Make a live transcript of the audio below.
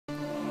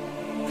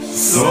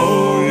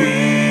so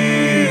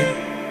weak,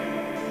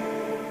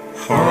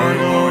 hard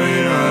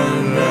going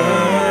under.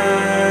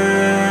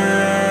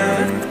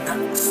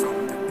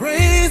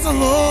 Praise the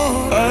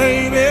Lord.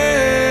 Amen.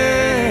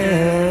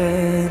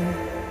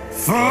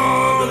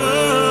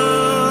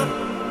 Father,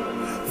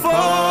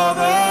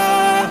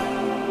 Father,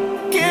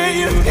 can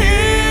you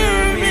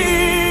hear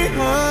me?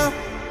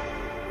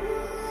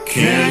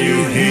 Can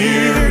you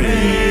hear me?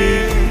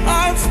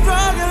 I'm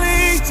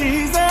struggling,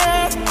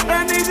 Jesus.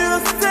 I need you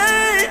to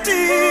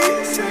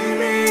save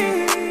me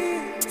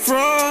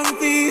from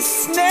these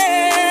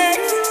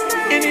snakes.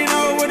 And you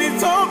know what he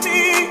told me?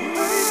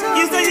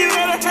 You said you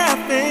gotta have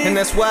faith. And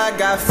that's why I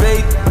got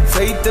faith.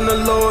 Faith in the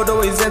Lord,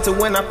 always answer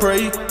when I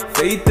pray.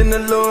 Faith in the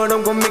Lord,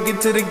 I'm gonna make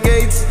it to the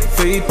gates.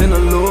 Faith in the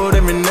Lord,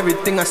 and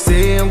everything I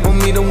say, I'm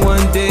gonna meet him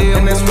one day.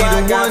 And that's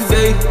why I got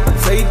faith.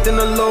 Faith in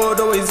the Lord,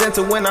 always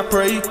answer when I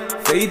pray.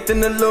 Faith in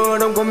the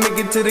Lord, I'm gonna make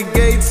it to the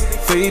gates.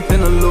 Faith in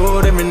the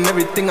Lord, and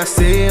everything I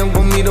say, I'm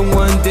gonna meet him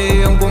one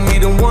day. I'm gonna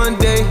meet him one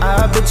day.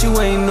 I bet you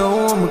ain't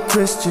know I'm a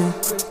Christian.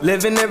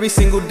 Living every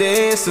single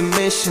day in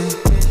submission.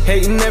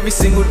 Hating every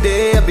single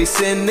day, I be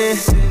sinning.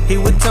 He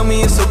would tell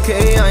me it's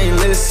okay, I ain't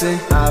listen.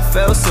 I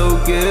felt so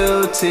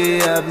guilty,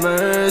 have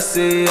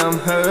mercy, I'm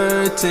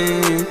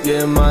hurting.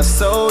 Yeah, my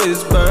soul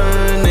is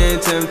burning,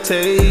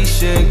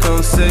 temptation,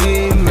 come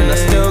save me. And I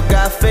still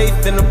got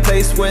faith in a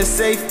place where it's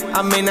safe.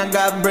 I may not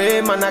got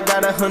bread, might not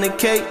got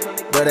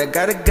 100K, but I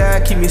got a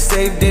God, keep me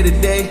safe day to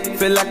day.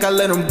 Feel like I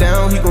let him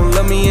down, he gon'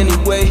 love me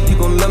anyway. He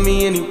gon' love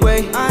me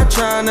anyway. I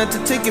try not to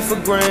take it for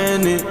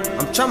granted.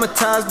 I'm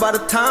traumatized by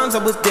the times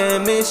I was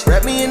damaged.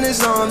 Wrapped me in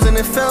his arms and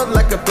it felt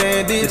like a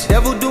bandage. The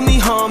devil do me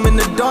harm in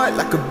the dark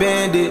like a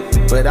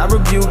bandit, but I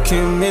rebuke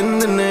him in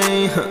the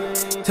name.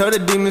 Tell the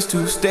demons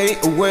to stay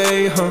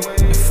away, and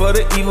for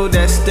the evil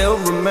that still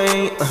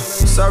remain,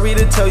 sorry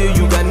to tell you,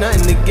 you got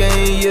nothing to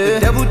gain, yeah. The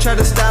devil tried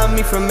to stop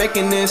me from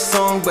making this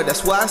song, but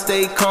that's why I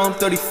stay calm.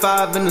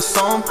 35 in the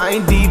psalm, I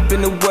ain't deep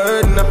in the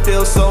word and I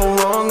feel so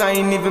wrong. I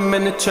ain't even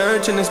been to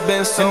church and it's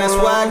been so long. And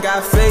that's why I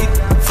got faith.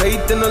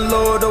 Faith in the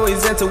Lord,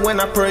 always answer when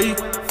I pray.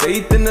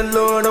 Faith in the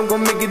Lord, I'm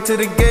gonna make it to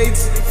the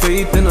gates.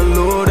 Faith in the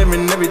Lord,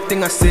 and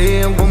everything I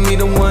say, I'm gonna meet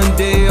him one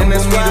day. And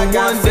that's why I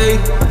got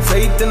faith.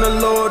 Faith in the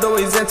Lord,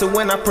 always answer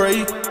when I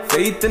pray.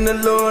 Faith in the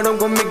Lord, I'm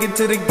gonna make it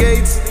to the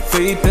gates.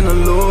 Faith in the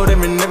Lord,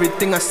 and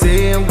everything I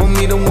say, I'm gonna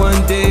meet him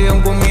one day.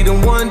 I'm gonna meet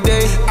him one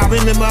day. I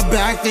remember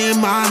back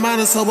then my mind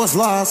and soul was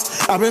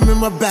lost. I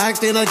remember back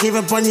then I gave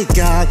up on you,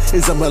 God.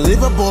 It's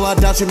unbelievable, I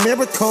doubt your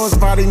miracles.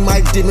 Fighting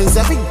my demons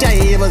every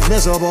day, it was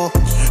miserable.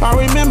 I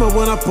remember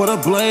when I put a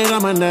blade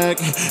on my neck.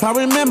 I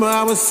remember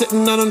I was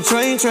sitting on them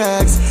train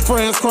tracks.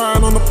 Friends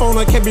crying on the phone,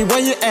 I can't be where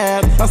you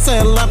at. I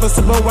said life is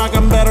simple, like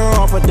I'm better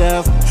off with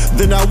death.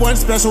 Then that one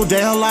special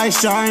day a light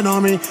shine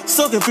on me.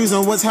 So confused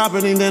on what's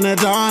happening, then it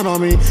dawned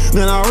on me.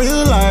 Then I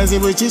realized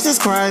it was Jesus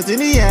Christ.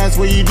 And he asked,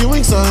 what you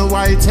doing, son?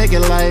 Why you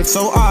taking life?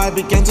 So I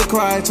began to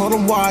cry, told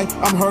him why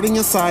I'm hurting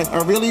inside.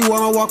 I really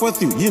wanna walk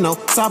with you,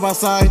 side by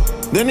side.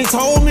 Then he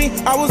told me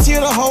I was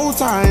here the whole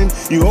time.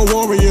 You a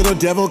warrior, the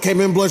devil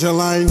came in blood your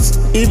lines.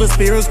 Evil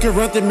spirits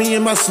corrupted me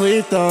in my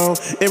sleep though.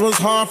 It was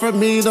hard for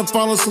me to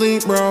fall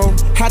asleep, bro.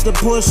 Had to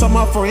push on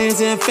my friends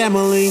and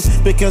family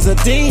because a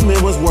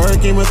demon was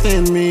working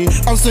within me.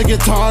 I'm sick and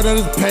tired of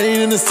this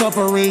pain and this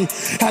suffering.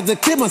 Had to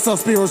kill myself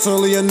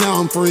spiritually and now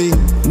I'm free.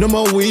 No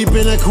more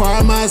weeping and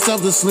crying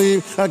myself to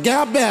sleep. I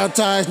got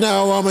baptized,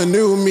 now I'm a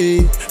new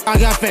me. I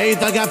got faith,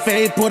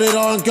 put it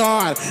on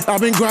God.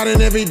 I've been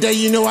grinding every day,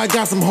 I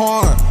got some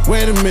heart.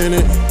 Wait a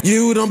minute,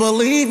 you don't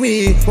believe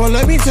me? Well,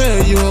 let me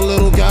tell you a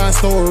little God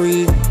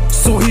story.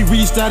 So he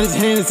reached out his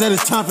hand and said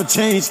it's time for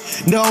change.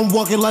 Now I'm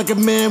walking like a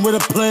man with a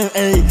plan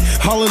A.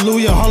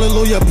 Hallelujah,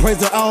 hallelujah, praise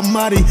the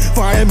Almighty.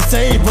 For I am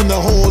saved from the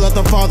hole that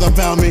the Father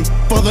found me.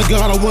 Father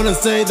God, I want to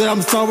say that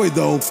I'm sorry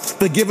though,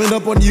 for giving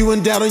up on you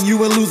and doubting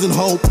you and losing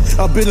hope.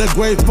 I've been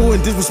ungrateful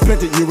and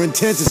disrespected your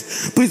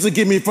intentions. Please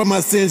forgive me for my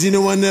sins, I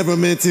never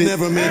meant it.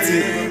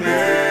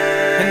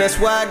 And that's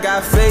why I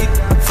got faith.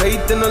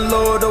 Faith in the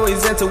Lord,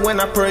 always answer when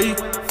I pray.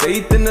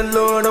 Faith in the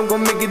Lord, I'm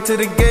gonna make it to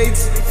the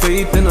gates.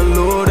 Faith in the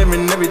Lord, and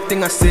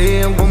everything I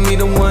say, I'm gonna meet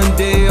him one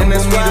day. And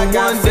that's why I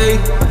got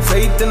faith.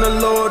 Faith in the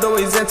Lord,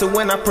 always answer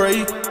when I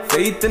pray.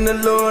 Faith in the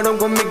Lord, I'm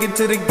gonna make it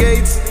to the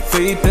gates.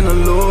 Faith in the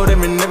Lord,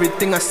 and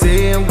everything I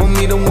say, I'm gonna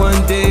meet him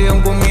one day.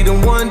 I'm gonna meet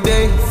him one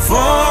day.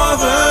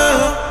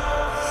 Father,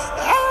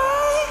 I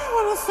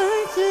wanna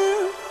thank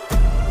you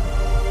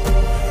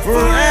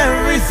for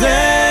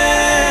everything.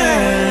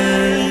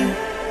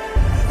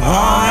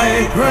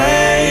 I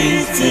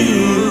pray to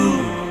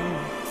you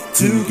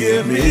to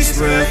give me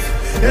strength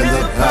and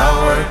the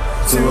power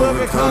to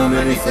overcome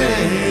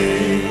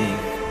anything.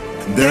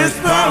 There's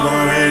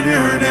power in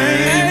your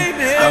name.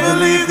 I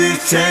believe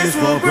these chains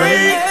will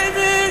break.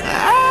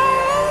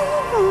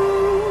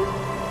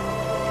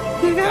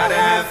 You gotta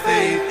have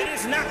faith. It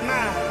is not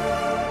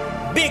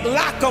my big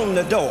lock on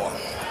the door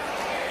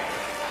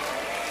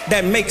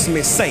that makes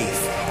me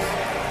safe.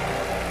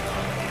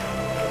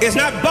 It's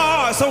not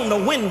bars on the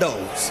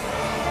windows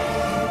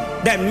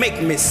that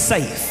make me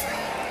safe.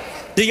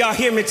 Do y'all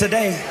hear me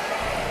today?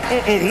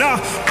 No,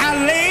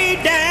 I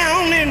lay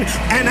down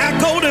and I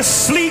go to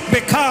sleep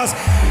because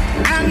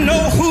I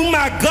know who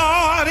my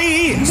God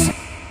is.